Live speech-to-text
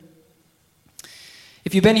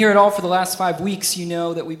If you've been here at all for the last 5 weeks, you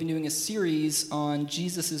know that we've been doing a series on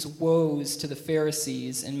Jesus' woes to the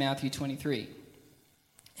Pharisees in Matthew 23.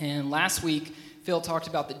 And last week, Phil talked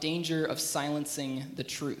about the danger of silencing the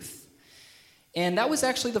truth. And that was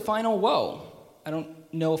actually the final woe. I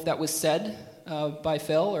don't know if that was said by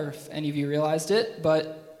Phil or if any of you realized it,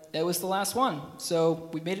 but it was the last one. So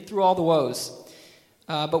we made it through all the woes.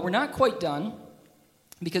 But we're not quite done,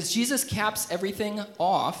 because Jesus caps everything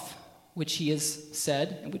off, which he has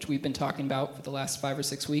said, and which we've been talking about for the last 5 or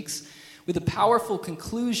 6 weeks, with a powerful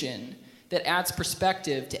conclusion that adds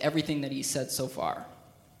perspective to everything that he said so far.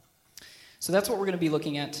 So that's what we're going to be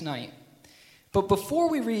looking at tonight. But before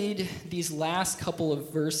we read these last couple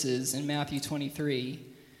of verses in Matthew 23,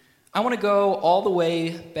 I want to go all the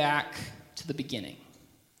way back to the beginning.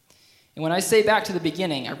 And when I say back to the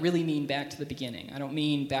beginning, I really mean back to the beginning. I don't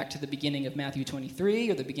mean back to the beginning of Matthew 23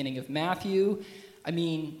 or the beginning of Matthew. I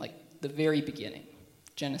mean, like, the very beginning,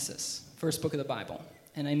 Genesis, first book of the Bible.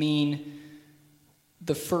 And I mean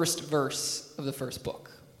the first verse of the first book.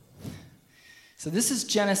 So this is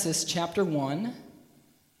Genesis chapter 1,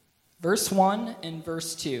 verse 1 and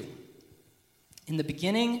verse 2. In the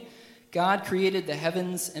beginning, God created the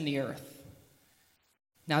heavens and the earth.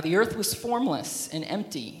 Now the earth was formless and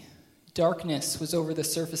empty. Darkness was over the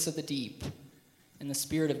surface of the deep, and the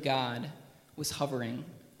Spirit of God was hovering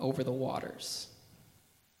over the waters.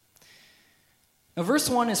 Now, verse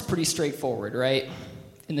 1 is pretty straightforward, right?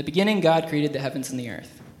 In the beginning, God created the heavens and the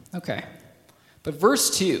earth. Okay. But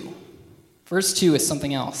verse 2 is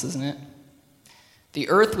something else, isn't it? The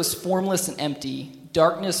earth was formless and empty.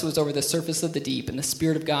 Darkness was over the surface of the deep, and the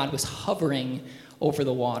Spirit of God was hovering over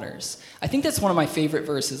the waters. I think that's one of my favorite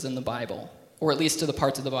verses in the Bible, or at least to the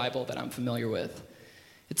parts of the Bible that I'm familiar with.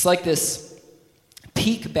 It's like this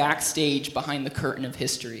peek backstage behind the curtain of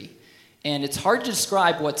history. And it's hard to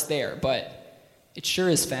describe what's there, but it sure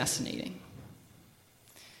is fascinating.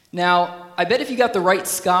 Now, I bet if you got the right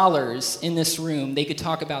scholars in this room, they could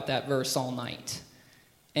talk about that verse all night.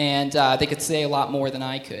 And they could say a lot more than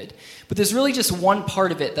I could. But there's really just one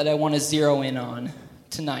part of it that I want to zero in on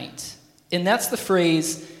tonight. And that's the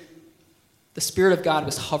phrase, the Spirit of God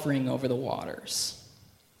was hovering over the waters.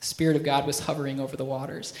 The Spirit of God was hovering over the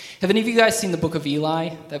waters. Have any of you guys seen the Book of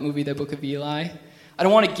Eli? That movie, The Book of Eli? I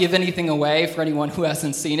don't want to give anything away for anyone who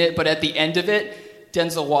hasn't seen it, but at the end of it,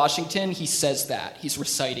 Denzel Washington, he says that. He's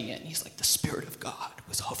reciting it, and he's like, the Spirit of God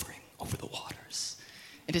was hovering over the waters.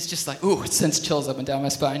 And it's just like, ooh, it sends chills up and down my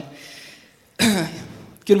spine.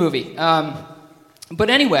 Good movie. But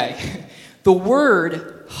anyway, the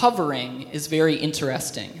word hovering is very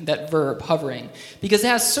interesting, that verb, hovering, because it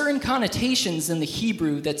has certain connotations in the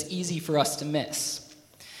Hebrew that's easy for us to miss.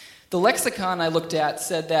 The lexicon I looked at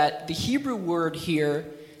said that the Hebrew word here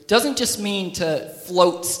doesn't just mean to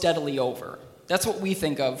float steadily over. That's what we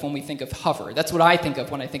think of when we think of hover. That's what I think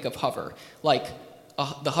of when I think of hover, like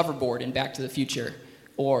the hoverboard in Back to the Future,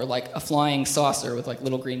 or like a flying saucer with like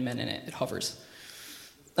little green men in it. It hovers.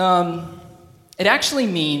 It actually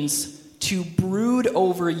means to brood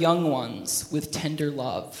over young ones with tender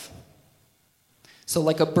love. So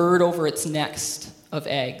like a bird over its nest of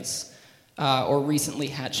eggs. Or recently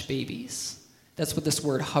hatched babies. That's what this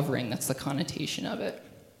word hovering, that's the connotation of it.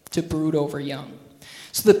 To brood over young.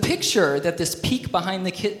 So the picture that this peek behind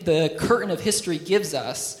the curtain of history gives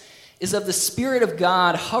us is of the Spirit of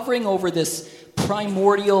God hovering over this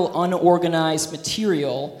primordial, unorganized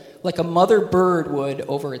material like a mother bird would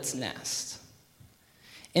over its nest.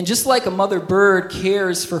 And just like a mother bird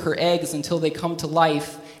cares for her eggs until they come to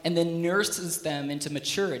life and then nurses them into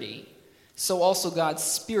maturity, so also God's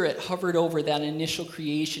Spirit hovered over that initial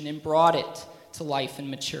creation and brought it to life and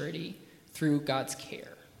maturity through God's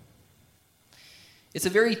care. It's a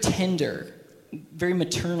very tender, very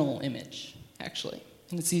maternal image, actually,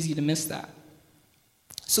 and it's easy to miss that.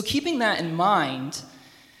 So keeping that in mind,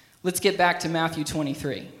 let's get back to Matthew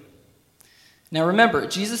 23. Now remember,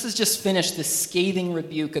 Jesus has just finished this scathing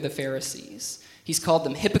rebuke of the Pharisees. He's called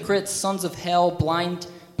them hypocrites, sons of hell, blind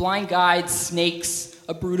guides, snakes,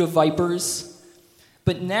 a brood of vipers.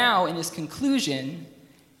 But now, in his conclusion,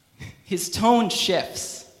 his tone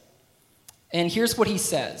shifts. And here's what he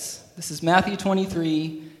says. This is Matthew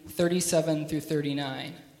 23, 37 through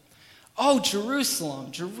 39. Oh,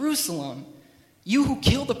 Jerusalem, Jerusalem, you who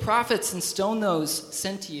kill the prophets and stone those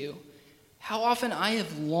sent to you, how often I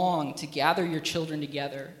have longed to gather your children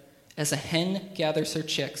together as a hen gathers her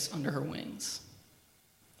chicks under her wings.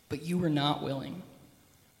 But you were not willing.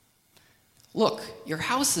 Look, your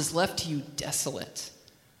house is left to you desolate.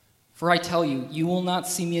 For I tell you, you will not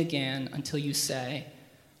see me again until you say,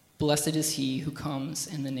 Blessed is he who comes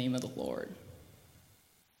in the name of the Lord.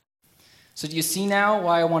 So do you see now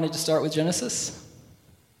why I wanted to start with Genesis?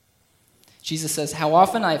 Jesus says, "How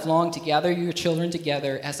often I have longed to gather your children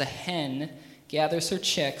together as a hen gathers her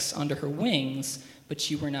chicks under her wings, but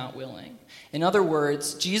you were not willing." In other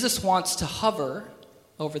words, Jesus wants to hover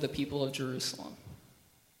over the people of Jerusalem.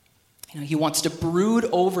 He wants to brood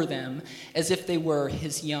over them as if they were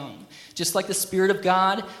his young. Just like the Spirit of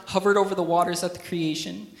God hovered over the waters at the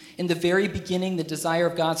creation. In the very beginning, the desire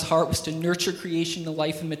of God's heart was to nurture creation to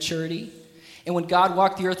life and maturity. And when God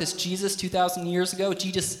walked the earth as Jesus 2,000 years ago,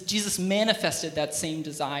 Jesus manifested that same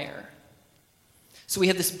desire. So we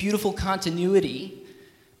have this beautiful continuity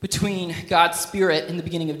between God's Spirit in the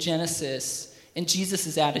beginning of Genesis and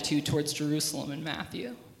Jesus' attitude towards Jerusalem in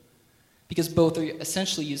Matthew, because both are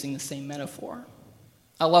essentially using the same metaphor.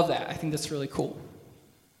 I love that. I think that's really cool.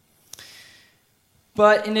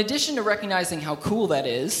 But in addition to recognizing how cool that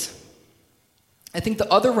is, I think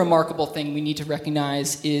the other remarkable thing we need to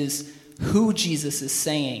recognize is who Jesus is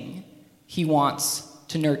saying he wants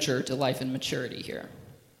to nurture to life and maturity here.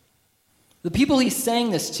 The people he's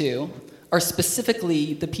saying this to are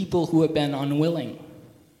specifically the people who have been unwilling.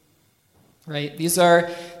 Right? These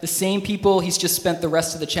are the same people he's just spent the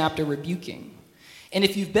rest of the chapter rebuking. And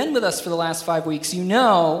if you've been with us for the last 5 weeks, you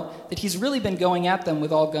know that he's really been going at them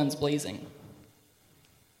with all guns blazing.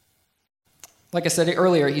 Like I said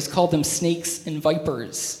earlier, he's called them snakes and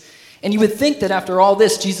vipers. And you would think that after all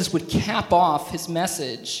this, Jesus would cap off his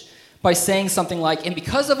message by saying something like, "And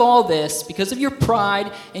because of all this, because of your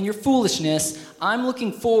pride and your foolishness, I'm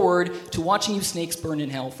looking forward to watching you snakes burn in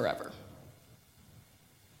hell forever."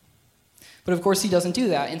 But of course he doesn't do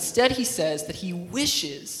that. Instead, he says that he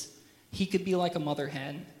wishes he could be like a mother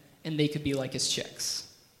hen and they could be like his chicks.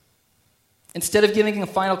 Instead of giving a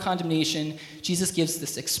final condemnation, Jesus gives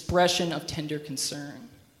this expression of tender concern.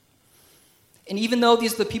 And even though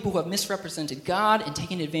these are the people who have misrepresented God and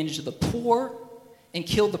taken advantage of the poor and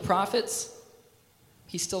killed the prophets,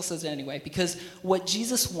 he still says it anyway, because what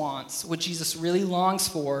Jesus wants, what Jesus really longs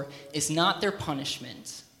for, is not their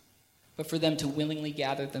punishment, but for them to willingly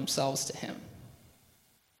gather themselves to him.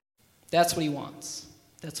 That's what he wants.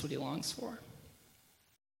 That's what he longs for.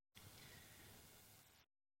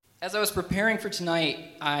 As I was preparing for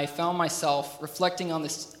tonight, I found myself reflecting on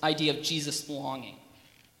this idea of Jesus longing.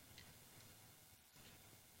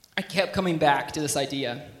 I kept coming back to this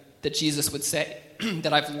idea that Jesus would say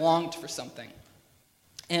that I've longed for something.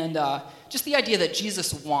 And just the idea that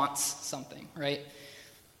Jesus wants something, right?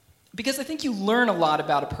 Because I think you learn a lot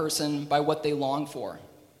about a person by what they long for.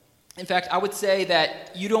 In fact, I would say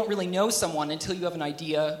that you don't really know someone until you have an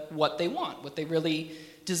idea what they want, what they really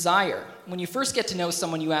desire. When you first get to know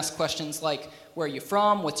someone, you ask questions like, where are you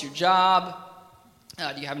from? What's your job?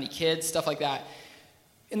 Do you have any kids? Stuff like that.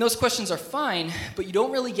 And those questions are fine, but you don't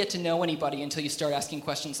really get to know anybody until you start asking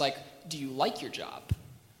questions like, do you like your job?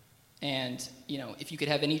 And, if you could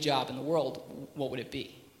have any job in the world, what would it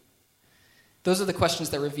be? Those are the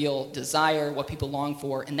questions that reveal desire, what people long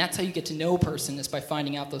for, and that's how you get to know a person, is by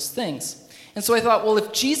finding out those things. And so I thought, well,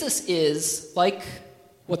 if Jesus is, like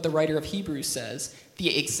what the writer of Hebrews says,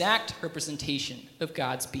 the exact representation of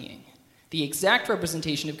God's being,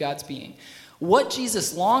 what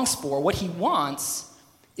Jesus longs for, what he wants,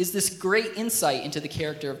 is this great insight into the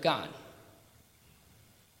character of God.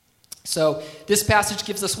 So this passage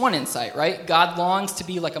gives us one insight, right? God longs to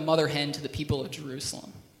be like a mother hen to the people of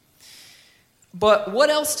Jerusalem. But what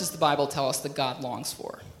else does the Bible tell us that God longs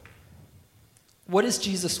for? What does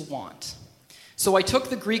Jesus want? So I took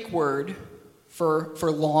the Greek word for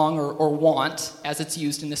long or want, as it's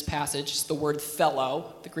used in this passage, it's the word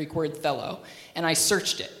thelo, the Greek word thelo, and I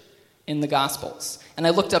searched it in the Gospels. And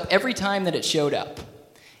I looked up every time that it showed up.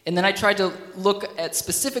 And then I tried to look at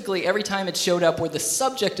specifically every time it showed up where the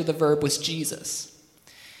subject of the verb was Jesus.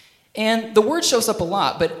 And the word shows up a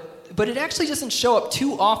lot, but it actually doesn't show up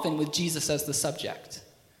too often with Jesus as the subject.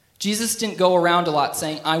 Jesus didn't go around a lot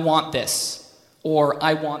saying, I want this, or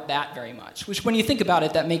I want that very much, which when you think about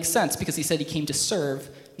it, that makes sense because he said he came to serve,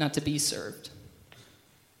 not to be served.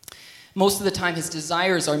 Most of the time, his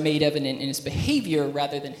desires are made evident in his behavior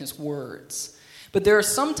rather than his words. But there are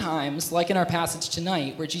some times, like in our passage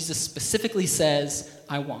tonight, where Jesus specifically says,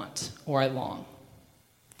 I want, or I long.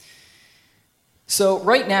 So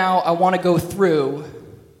right now, I want to go through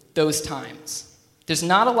those times. There's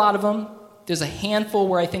not a lot of them. There's a handful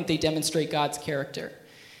where I think they demonstrate God's character.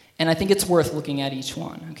 And I think it's worth looking at each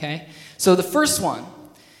one, okay? So the first one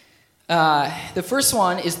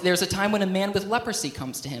is there's a time when a man with leprosy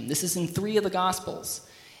comes to him. This is in 3 of the Gospels.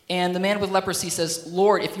 And the man with leprosy says,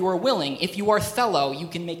 Lord, if you are willing, if you are thelo, you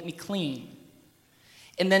can make me clean.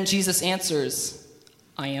 And then Jesus answers,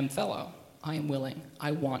 I am thelo. I am willing.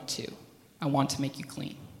 I want to. I want to make you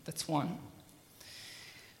clean. That's one.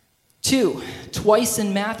 Two, twice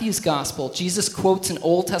in Matthew's gospel, Jesus quotes an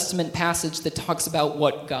Old Testament passage that talks about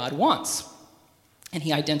what God wants. And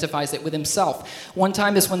he identifies it with himself. One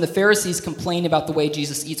time is when the Pharisees complain about the way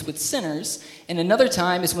Jesus eats with sinners, and another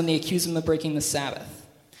time is when they accuse him of breaking the Sabbath.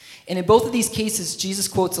 And in both of these cases, Jesus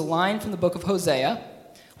quotes a line from the book of Hosea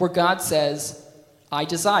where God says, I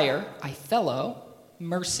desire,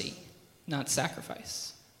 mercy, not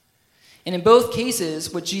sacrifice. And in both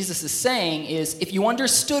cases, what Jesus is saying is, if you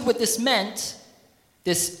understood what this meant,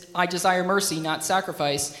 this I desire mercy, not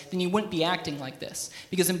sacrifice, then you wouldn't be acting like this.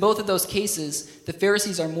 Because in both of those cases, the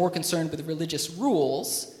Pharisees are more concerned with the religious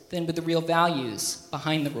rules than with the real values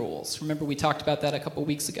behind the rules. Remember, we talked about that a couple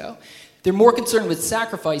weeks ago. They're more concerned with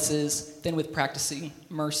sacrifices than with practicing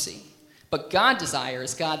mercy. But God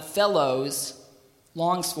desires, God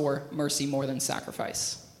longs for mercy more than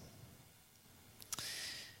sacrifice.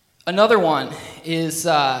 Another one is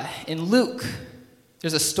in Luke.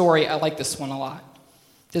 There's a story, I like this one a lot.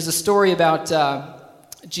 There's a story about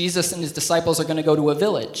Jesus and his disciples are going to go to a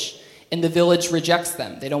village, and the village rejects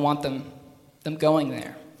them. They don't want them going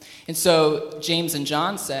there. And so James and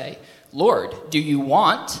John say, Lord, do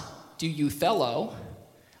you fellow,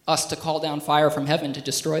 us to call down fire from heaven to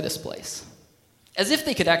destroy this place? As if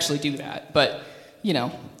they could actually do that, but,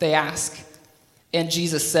 they ask. And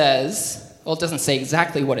Jesus says, well, it doesn't say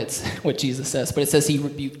exactly what Jesus says, but it says he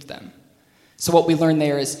rebuked them. So what we learn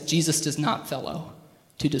there is Jesus does not fellow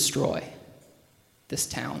to destroy this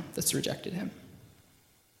town that's rejected him.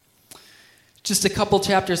 Just a couple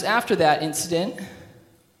chapters after that incident,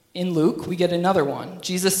 in Luke, we get another one.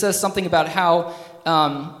 Jesus says something about how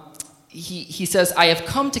he says, I have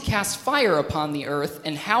come to cast fire upon the earth,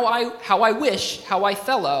 and how I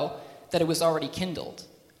fellow that it was already kindled.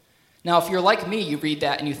 Now, if you're like me, you read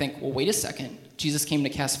that and you think, well, wait a second. Jesus came to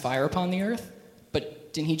cast fire upon the earth?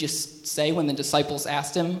 But didn't he just say when the disciples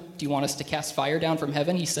asked him, do you want us to cast fire down from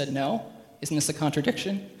heaven? He said no. Isn't this a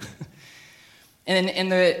contradiction?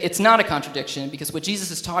 It's not a contradiction, because what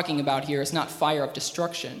Jesus is talking about here is not fire of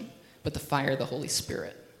destruction, but the fire of the Holy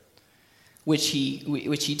Spirit, which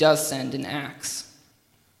he does send in Acts.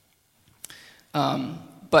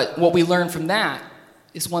 But what we learn from that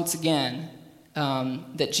is, once again,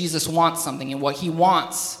 that Jesus wants something, and what he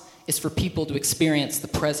wants is for people to experience the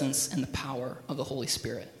presence and the power of the Holy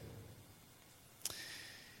Spirit.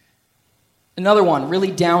 Another one,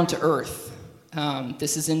 really down to earth.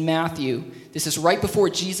 This is in Matthew. This is right before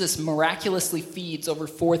Jesus miraculously feeds over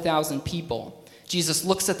 4,000 people. Jesus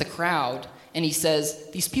looks at the crowd and he says,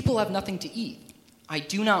 these people have nothing to eat. I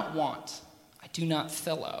do not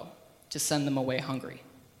fellow to send them away hungry.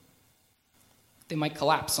 They might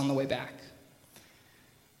collapse on the way back.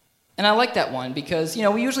 And I like that one because,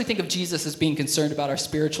 we usually think of Jesus as being concerned about our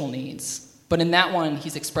spiritual needs. But in that one,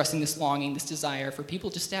 he's expressing this longing, this desire for people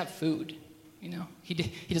just to have food.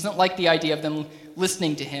 He doesn't like the idea of them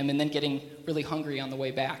listening to him and then getting really hungry on the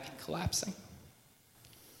way back and collapsing.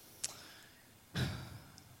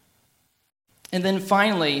 And then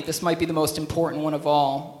finally, this might be the most important one of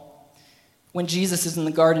all. When Jesus is in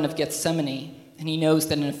the Garden of Gethsemane, and he knows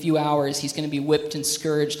that in a few hours he's going to be whipped and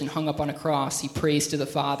scourged and hung up on a cross, he prays to the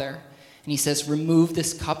Father, and he says, remove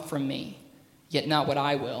this cup from me, yet not what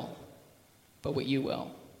I will, but what you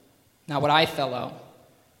will. Not what I fellow,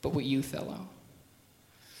 but what you fellow.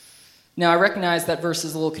 Now, I recognize that verse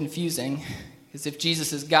is a little confusing, because if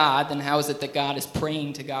Jesus is God, then how is it that God is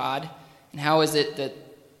praying to God? And how is it that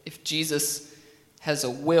if Jesus has a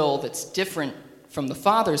will that's different from the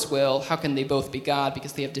Father's will, how can they both be God?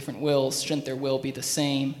 Because they have different wills. Shouldn't their will be the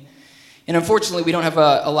same? And unfortunately, we don't have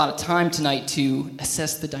a lot of time tonight to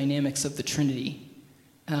assess the dynamics of the Trinity.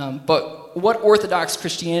 But what Orthodox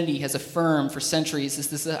Christianity has affirmed for centuries is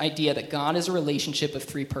this idea that God is a relationship of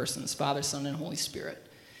three persons, Father, Son, and Holy Spirit.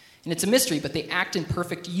 And it's a mystery, but they act in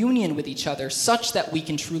perfect union with each other such that we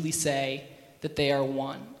can truly say that they are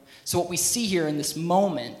one. So what we see here in this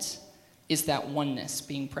moment is that oneness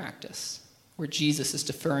being practiced, where Jesus is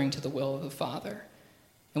deferring to the will of the Father.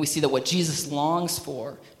 And we see that what Jesus longs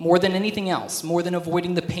for, more than anything else, more than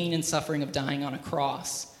avoiding the pain and suffering of dying on a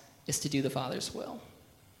cross, is to do the Father's will.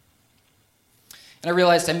 And I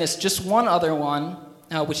realized I missed just one other one,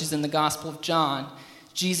 which is in the Gospel of John.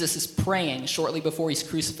 Jesus is praying shortly before he's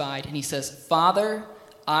crucified, and he says, Father,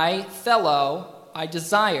 I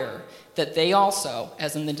desire that they also,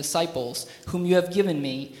 as in the disciples, whom you have given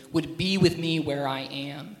me, would be with me where I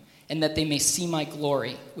am, and that they may see my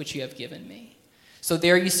glory, which you have given me. So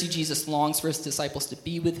there you see Jesus longs for his disciples to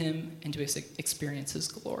be with him and to experience his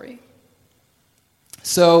glory.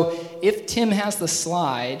 So if Tim has the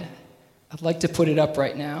slide, I'd like to put it up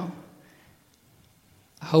right now.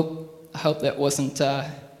 I hope that wasn't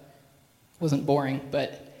boring,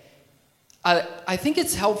 but I think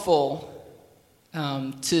it's helpful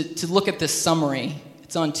to look at this summary.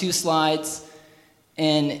 It's on 2 slides,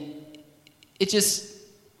 and it just,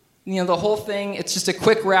 the whole thing, it's just a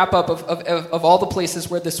quick wrap-up of all the places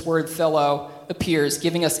where this word philo appears,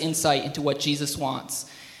 giving us insight into what Jesus wants.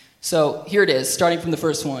 So here it is, starting from the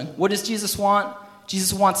first one. What does Jesus want?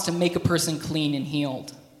 Jesus wants to make a person clean and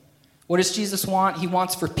healed. What does Jesus want? He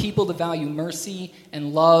wants for people to value mercy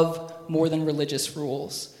and love more than religious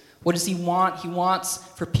rules. What does he want? He wants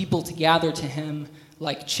for people to gather to him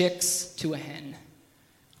like chicks to a hen.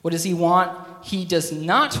 What does he want? He does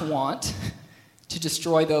not want to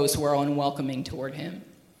destroy those who are unwelcoming toward him.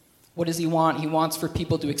 What does he want? He wants for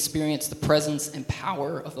people to experience the presence and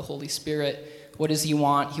power of the Holy Spirit. What does he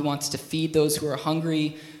want? He wants to feed those who are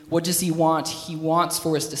hungry. What does he want? He wants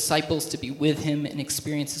for his disciples to be with him and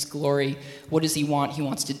experience his glory. What does he want? He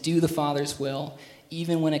wants to do the Father's will,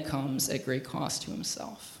 even when it comes at great cost to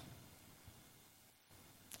himself.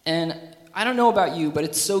 And I don't know about you, but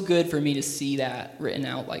it's so good for me to see that written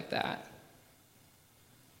out like that.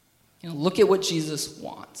 Look at what Jesus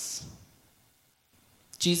wants.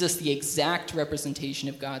 Jesus, the exact representation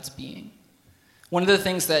of God's being. One of the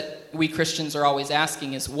things that we Christians are always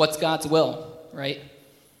asking is, what's God's will, right?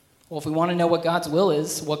 Well, if we want to know what God's will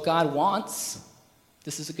is, what God wants,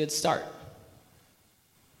 this is a good start.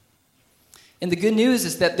 And the good news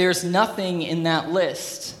is that there's nothing in that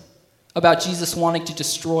list about Jesus wanting to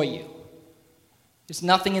destroy you. There's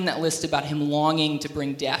nothing in that list about him longing to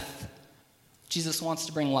bring death. Jesus wants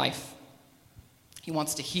to bring life. He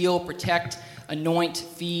wants to heal, protect, anoint,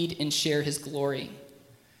 feed, and share his glory.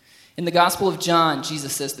 In the Gospel of John,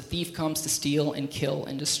 Jesus says, the thief comes to steal and kill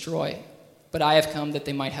and destroy. But I have come that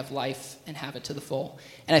they might have life and have it to the full.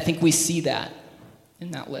 And I think we see that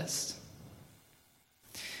in that list.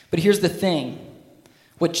 But here's the thing.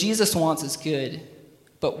 What Jesus wants is good,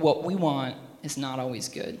 but what we want is not always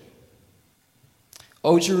good.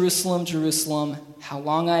 O Jerusalem, Jerusalem, how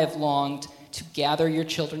long I have longed to gather your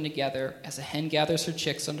children together as a hen gathers her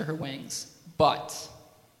chicks under her wings. But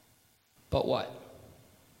what?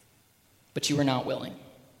 But you were not willing.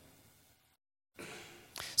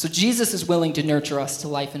 So Jesus is willing to nurture us to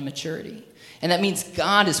life and maturity. And that means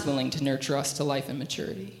God is willing to nurture us to life and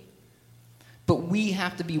maturity. But we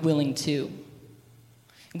have to be willing too.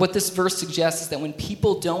 What this verse suggests is that when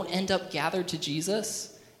people don't end up gathered to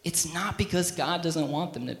Jesus, it's not because God doesn't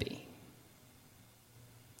want them to be.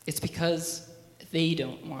 It's because they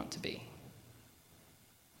don't want to be.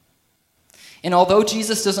 And although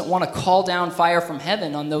Jesus doesn't want to call down fire from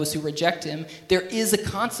heaven on those who reject him, there is a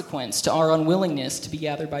consequence to our unwillingness to be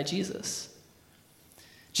gathered by Jesus.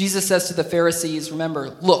 Jesus says to the Pharisees,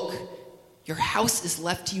 remember, look, your house is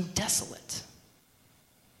left to you desolate.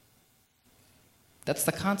 That's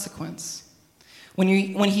the consequence. When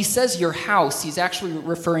he says your house, he's actually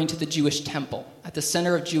referring to the Jewish temple. At the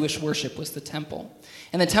center of Jewish worship was the temple.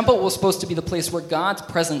 And the temple was supposed to be the place where God's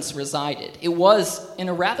presence resided. It was, in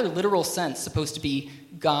a rather literal sense, supposed to be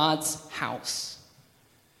God's house.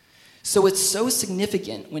 So it's so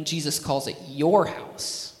significant when Jesus calls it your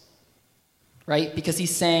house, right? Because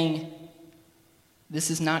he's saying,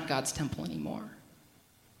 this is not God's temple anymore.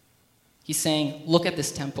 He's saying, look at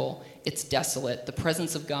this temple. It's desolate. The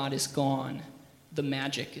presence of God is gone. The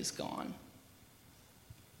magic is gone.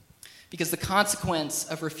 Because the consequence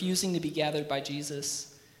of refusing to be gathered by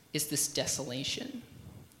Jesus is this desolation,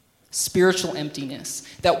 spiritual emptiness.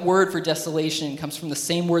 That word for desolation comes from the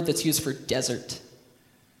same word that's used for desert.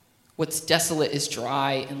 What's desolate is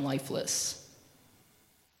dry and lifeless.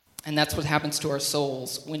 And that's what happens to our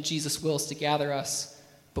souls when Jesus wills to gather us,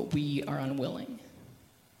 but we are unwilling.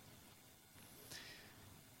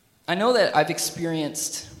 I know that I've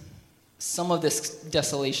experienced some of this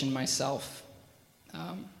desolation myself.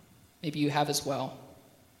 Maybe you have as well.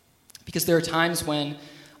 Because there are times when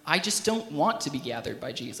I just don't want to be gathered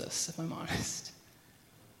by Jesus, if I'm honest.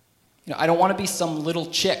 I don't want to be some little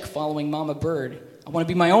chick following Mama Bird. I want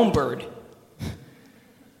to be my own bird.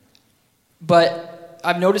 But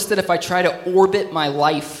I've noticed that if I try to orbit my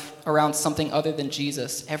life around something other than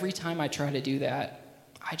Jesus, every time I try to do that,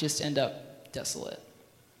 I just end up desolate.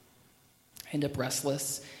 I end up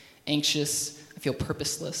restless, anxious, I feel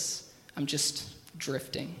purposeless. I'm just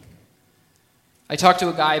drifting. I talked to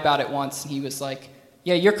a guy about it once, and he was like,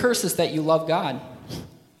 yeah, your curse is that you love God.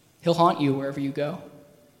 He'll haunt you wherever you go.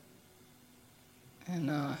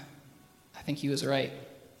 And I think he was right.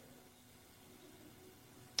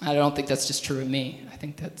 I don't think that's just true of me. I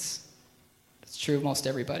think that's true of most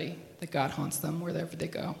everybody, that God haunts them wherever they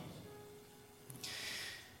go.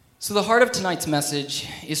 So the heart of tonight's message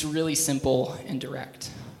is really simple and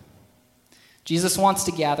direct. Jesus wants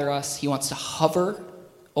to gather us. He wants to hover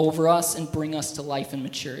over us and bring us to life and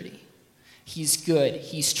maturity. He's good.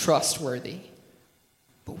 He's trustworthy.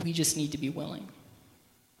 But we just need to be willing.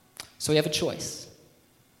 So we have a choice: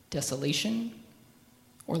 desolation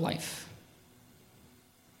or life.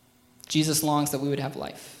 Jesus longs that we would have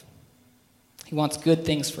life. He wants good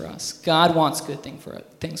things for us. God wants good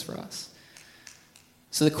things for us.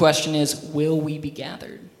 So the question is, will we be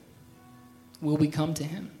gathered? Will we come to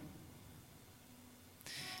him?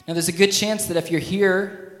 Now, there's a good chance that if you're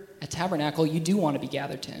here at Tabernacle, you do want to be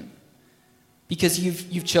gathered to him, because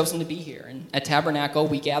you've chosen to be here. And at Tabernacle,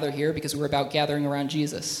 we gather here because we're about gathering around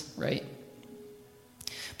Jesus, right?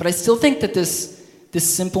 But I still think that this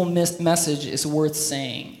simple message is worth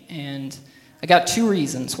saying, and I got two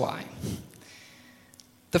reasons why.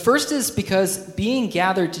 The first is because being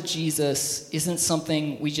gathered to Jesus isn't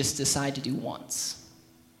something we just decide to do once.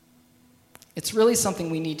 It's really something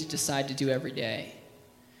we need to decide to do every day.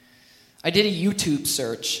 I did a YouTube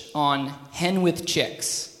search on hen with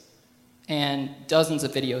chicks, and dozens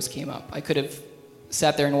of videos came up. I could have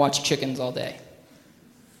sat there and watched chickens all day.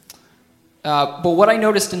 But what I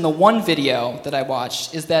noticed in the one video that I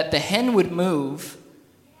watched is that the hen would move,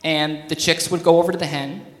 and the chicks would go over to the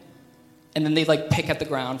hen, and then they'd pick at the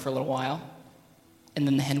ground for a little while, and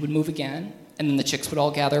then the hen would move again, and then the chicks would all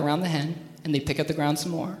gather around the hen, and they'd pick at the ground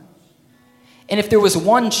some more. And if there was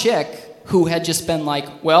one chick who had just been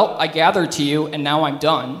well, I gathered to you, and now I'm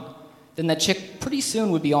done, then that chick pretty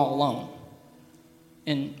soon would be all alone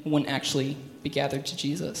and wouldn't actually be gathered to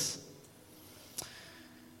Jesus.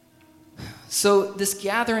 So this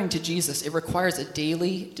gathering to Jesus, it requires a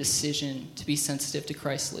daily decision to be sensitive to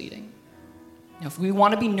Christ's leading. Now, if we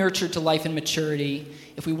want to be nurtured to life and maturity,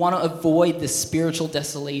 if we want to avoid this spiritual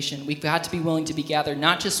desolation, we've got to be willing to be gathered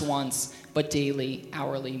not just once, but daily,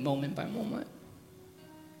 hourly, moment by moment.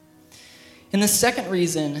 And the second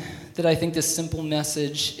reason that I think this simple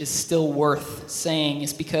message is still worth saying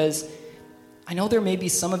is because I know there may be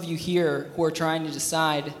some of you here who are trying to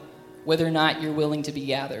decide whether or not you're willing to be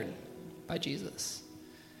gathered by Jesus.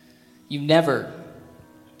 You've never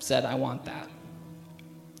said, I want that.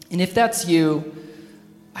 And if that's you,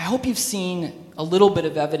 I hope you've seen a little bit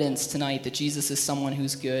of evidence tonight that Jesus is someone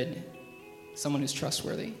who's good, someone who's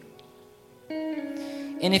trustworthy.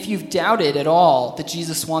 And if you've doubted at all that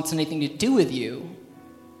Jesus wants anything to do with you,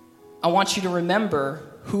 I want you to remember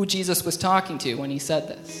who Jesus was talking to when he said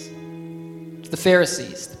this. The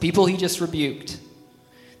Pharisees, the people he just rebuked.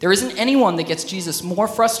 There isn't anyone that gets Jesus more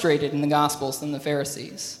frustrated in the Gospels than the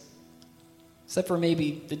Pharisees, except for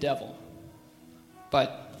maybe the devil.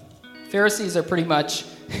 But Pharisees are pretty much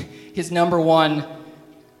his number one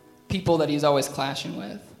people that he's always clashing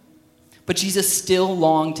with. But Jesus still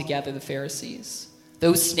longed to gather the Pharisees.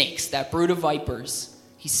 Those snakes, that brood of vipers,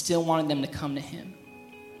 he still wanted them to come to him.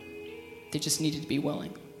 They just needed to be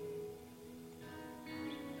willing.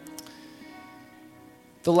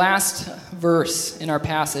 The last verse in our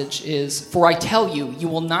passage is, "For I tell you, you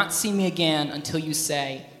will not see me again until you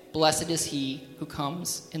say, 'Blessed is he who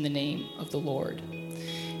comes in the name of the Lord.'"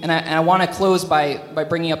 And I want to close by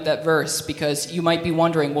bringing up that verse, because you might be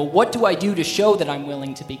wondering, well, what do I do to show that I'm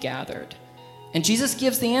willing to be gathered? And Jesus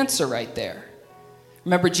gives the answer right there.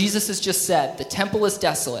 Remember, Jesus has just said, the temple is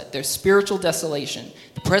desolate. There's spiritual desolation.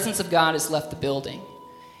 The presence of God has left the building.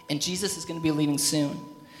 And Jesus is going to be leaving soon.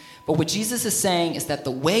 But what Jesus is saying is that the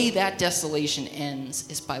way that desolation ends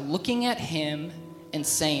is by looking at him and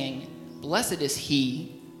saying, "Blessed is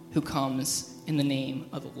he who comes in the name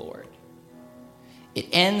of the Lord." It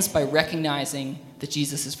ends by recognizing that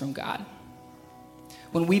Jesus is from God.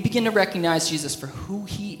 When we begin to recognize Jesus for who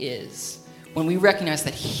he is, when we recognize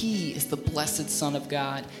that he is the blessed Son of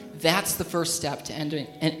God, that's the first step to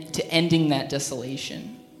ending that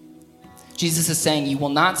desolation. Jesus is saying, you will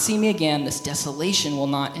not see me again. This desolation will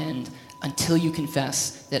not end until you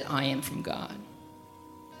confess that I am from God.